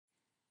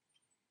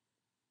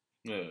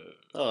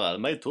Oh,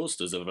 my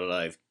toasters have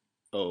arrived.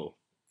 Oh,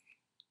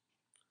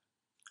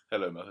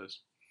 Hello, Mathis.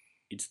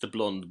 it's the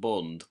blonde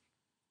Bond.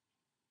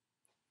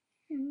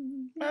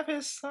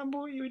 Mathis, I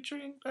bought you a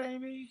drink,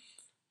 baby.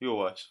 Your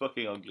wife's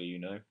fucking ugly, you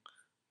know.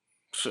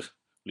 At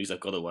least I've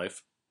got a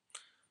wife.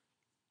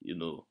 You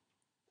know,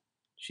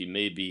 she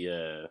may be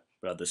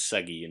rather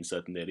saggy in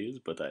certain areas,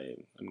 but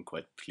I'm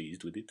quite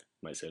pleased with it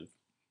myself.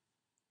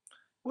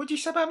 What'd you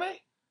say about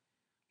me?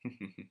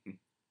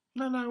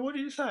 No, what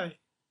did you say?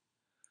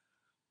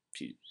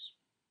 She's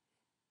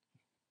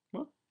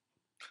what?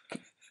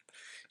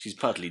 She's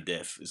partly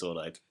deaf. It's all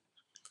right.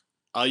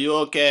 Are you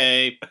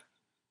okay?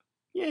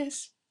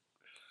 Yes.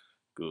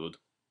 Good.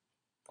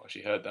 Oh,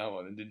 she heard that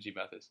one, didn't she,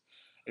 Mathis?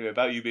 Anyway,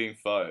 about you being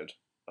fired.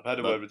 I've had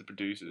a But word with the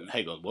producers.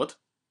 hang on, what?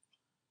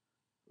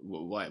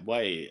 Why?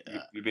 Why?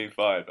 You're being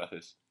fired,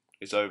 Mathis.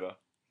 It's over.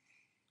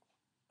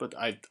 But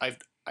I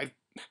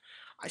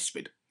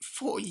spent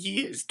 4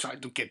 years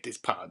trying to get this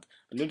part,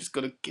 and they're just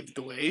gonna give it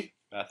away.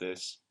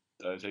 Mathis,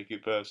 don't take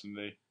it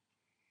personally.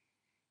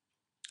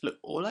 Look,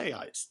 all I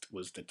asked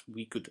was that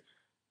we could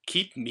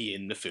keep me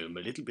in the film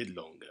a little bit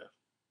longer.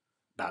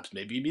 Perhaps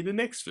maybe in the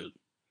next film.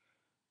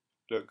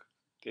 Look,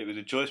 it was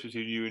a choice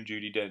between you and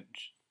Judy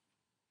Dench.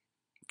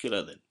 Kill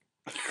her then.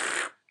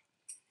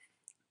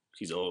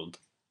 She's old.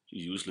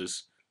 She's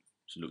useless.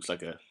 She looks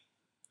like a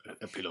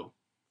pillow.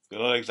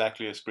 You're not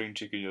exactly a spring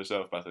chicken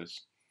yourself,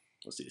 Mathis.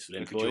 What's this,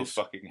 rent Look at your boys?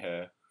 fucking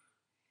hair.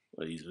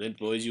 What are these rent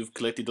boys you've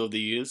collected over the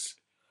years?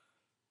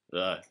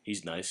 Ah,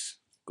 he's nice.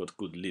 Got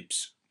good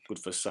lips. Good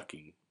for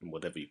sucking and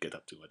whatever you get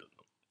up to, I don't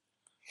know.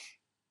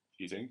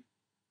 You think?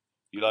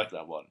 You like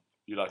that one?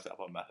 You like that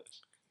one,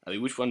 Mathis? I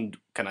mean, which one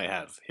can I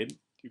have? Him?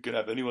 You can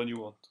have anyone you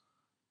want.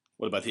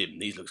 What about him?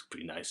 He looks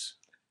pretty nice.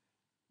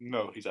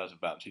 No, he's out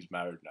of bounds. He's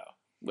married now.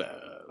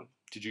 Well,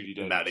 To Judy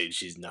Dench.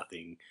 marriage is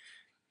nothing.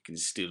 Can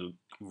still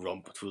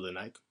romp through the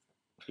night.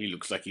 He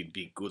looks like he'd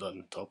be good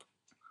on top.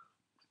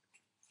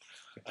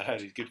 I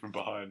heard he's good from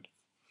behind.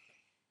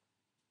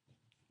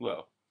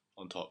 Well,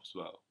 on top as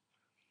well.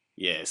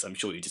 Yes, I'm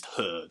sure you just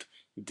heard.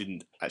 You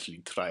didn't actually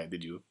try,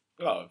 did you?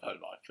 Oh, I've had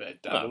my fair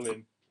dabble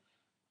in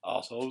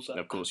arseholes.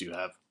 Of course you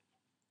have.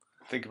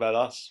 Think about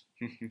us.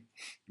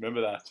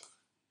 Remember that.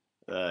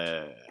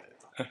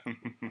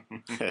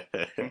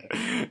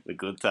 The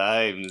good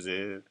times,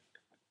 eh?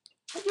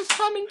 Are you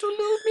coming to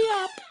load me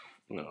up?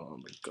 Oh,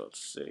 my God's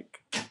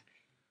sake.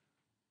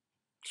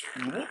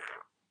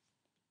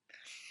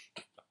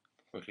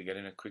 Quickly get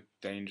in a quick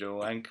danger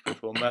wank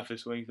before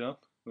Mathis wakes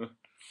up.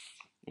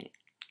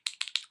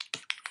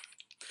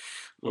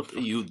 What are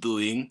you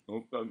doing?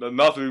 Oh,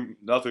 nothing,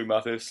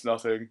 Mathis,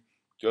 nothing.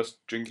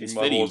 Just drinking It's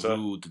my very water.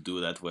 rude to do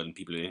that when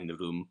people are in the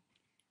room.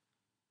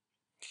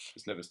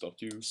 It's never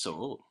stopped you.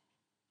 So?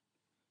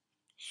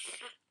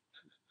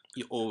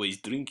 You're always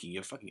drinking.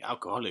 You're a fucking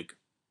alcoholic.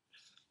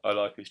 I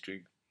like this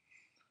drink.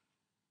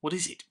 What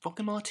is it?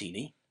 Vodka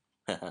martini?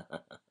 It's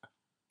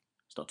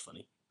not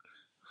funny.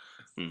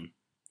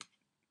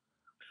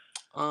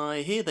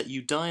 I hear that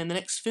you die in the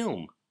next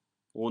film.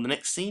 Or in the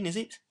next scene, is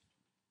it?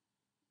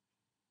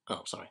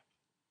 Oh, sorry.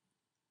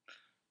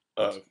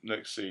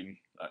 Next scene,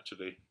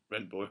 actually.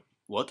 Rent boy.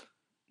 What?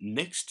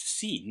 Next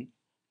scene?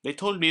 They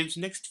told me it's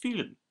next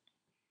film.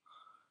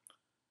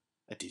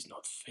 That is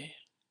not fair.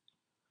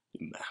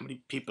 How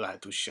many people I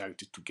had to shout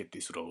to get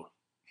this role?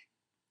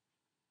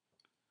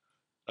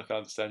 I can't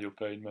understand your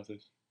pain,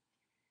 Mathis.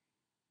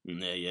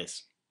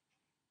 Yes.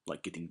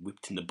 Like getting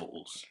whipped in the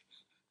balls.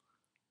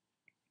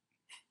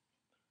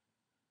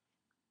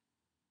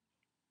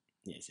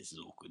 Yes, this is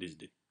awkward,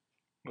 isn't it?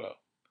 Well,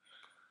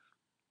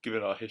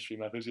 given our history,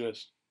 Mathis,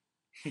 yes.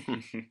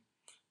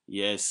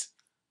 Yes.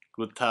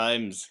 Good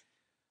times.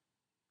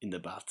 In the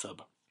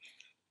bathtub.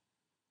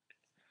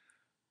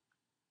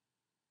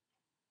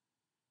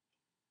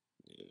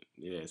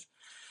 Yes.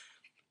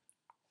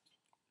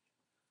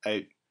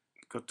 I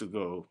got to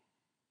go.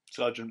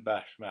 Sergeant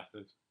Bash,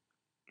 Mathis.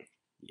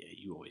 Yeah,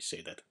 you always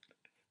say that.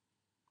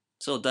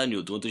 So,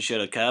 Daniel, do you want to share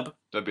a cab?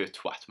 Don't be a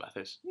twat,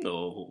 Mathis.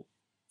 No.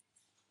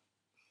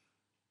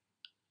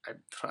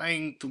 I'm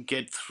trying to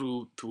get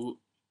through to...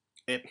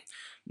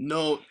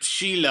 No,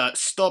 Sheila,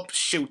 stop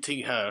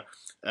shooting her.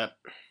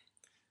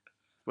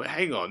 Well,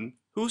 hang on.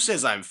 Who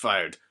says I'm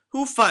fired?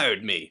 Who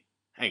fired me?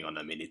 Hang on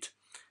a minute.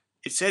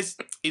 It says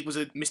it was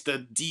a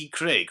Mr. D.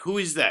 Craig. Who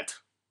is that?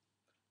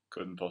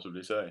 Couldn't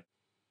possibly say.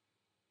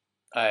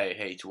 I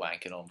hate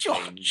wanking on Oh,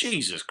 planes.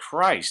 Jesus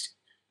Christ.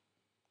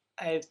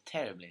 I'm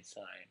terribly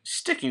sorry.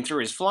 Sticking through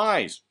his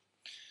flies.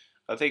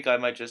 I think I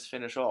might just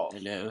finish off.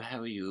 Hello,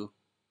 how are you?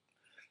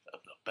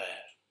 Not bad.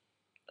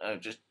 I'm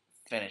just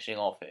finishing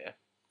off here.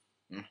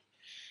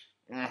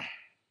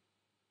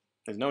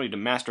 There's no need to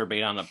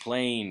masturbate on a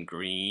plane,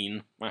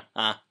 Green.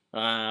 Am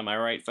I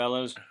right,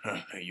 fellows?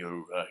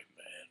 You're right,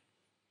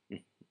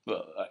 man.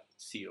 Well, I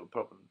see your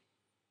problem.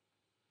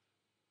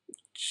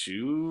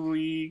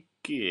 Chewy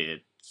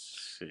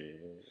gets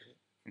it.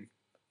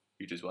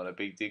 You just want a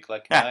big dick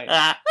like mine.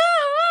 I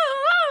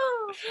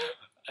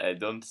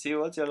don't see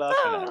what you're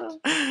laughing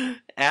at.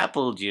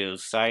 Apple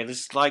juice. I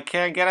just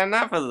can't get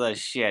enough of this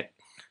shit.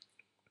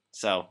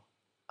 So,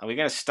 are we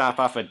gonna stop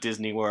off at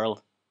Disney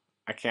World?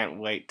 I can't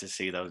wait to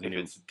see those If new.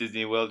 it's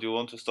Disney World you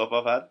want to stop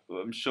off at,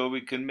 I'm sure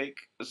we can make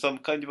some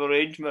kind of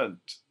arrangement.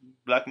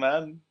 Black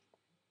man?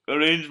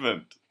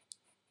 Arrangement.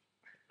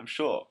 I'm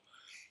sure.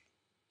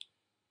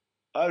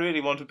 I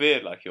really want a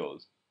beard like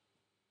yours.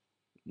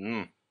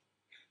 Mm.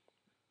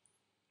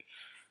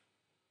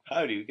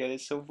 How do you get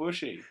it so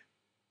bushy?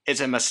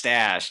 It's a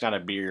mustache, not a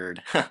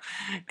beard.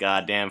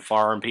 Goddamn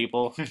foreign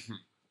people.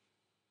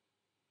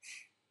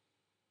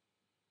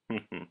 Oh,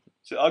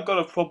 See, I've got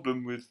a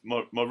problem with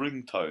my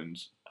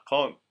ringtones. I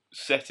can't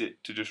set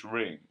it to just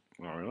ring.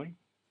 really?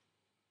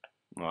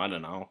 Well, I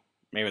don't know.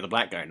 Maybe the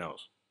black guy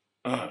knows.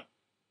 Uh,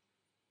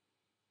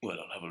 well,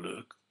 I'll have a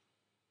look.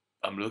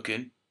 I'm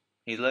looking.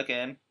 He's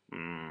looking.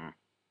 Mm.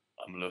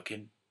 I'm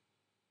looking.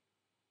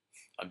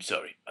 I'm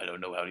sorry, I don't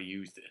know how to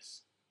use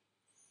this.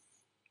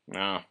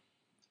 No.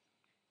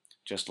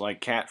 Just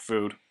like cat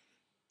food.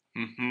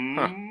 Huh.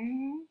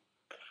 Mm-hmm.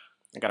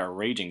 I got a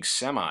raging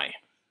semi.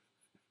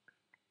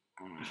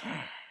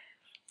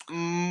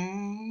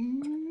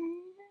 Mm.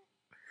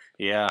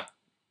 Yeah.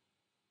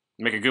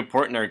 Make a good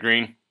port there,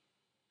 Green.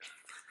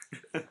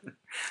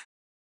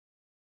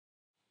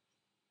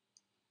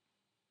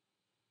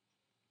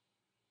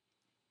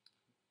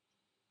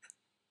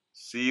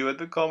 See you at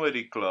the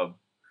comedy club,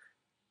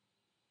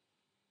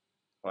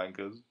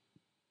 wankers.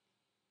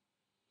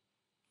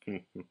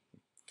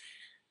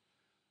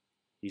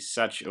 He's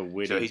such a So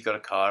witty. he's got a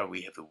car,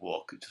 we have to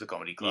walk to the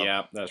comedy club.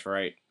 Yeah, that's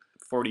right.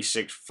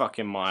 46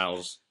 fucking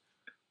miles.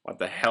 What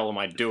the hell am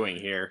I doing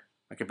here?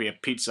 I could be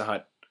at Pizza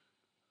Hut.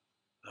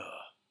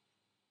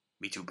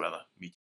 Me too, brother. Me too.